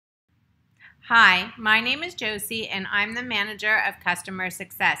Hi, my name is Josie and I'm the Manager of Customer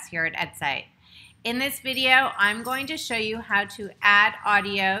Success here at Edcite. In this video, I'm going to show you how to add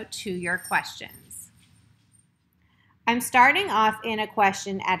audio to your questions. I'm starting off in a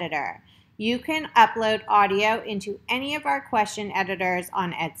question editor. You can upload audio into any of our question editors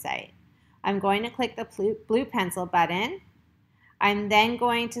on Edcite. I'm going to click the blue pencil button. I'm then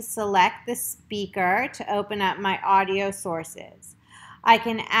going to select the speaker to open up my audio sources. I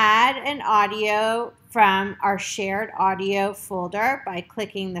can add an audio from our shared audio folder by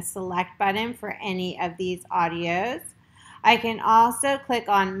clicking the select button for any of these audios. I can also click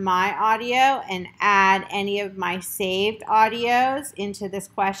on my audio and add any of my saved audios into this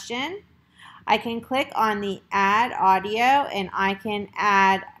question. I can click on the add audio and I can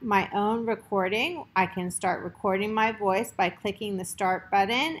add my own recording. I can start recording my voice by clicking the start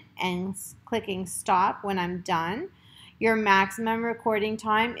button and clicking stop when I'm done. Your maximum recording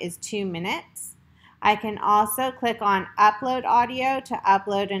time is 2 minutes. I can also click on upload audio to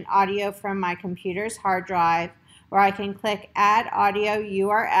upload an audio from my computer's hard drive, or I can click add audio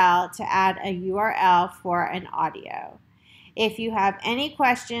URL to add a URL for an audio. If you have any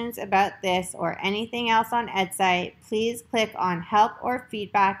questions about this or anything else on Edcite, please click on Help or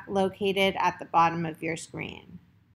Feedback located at the bottom of your screen.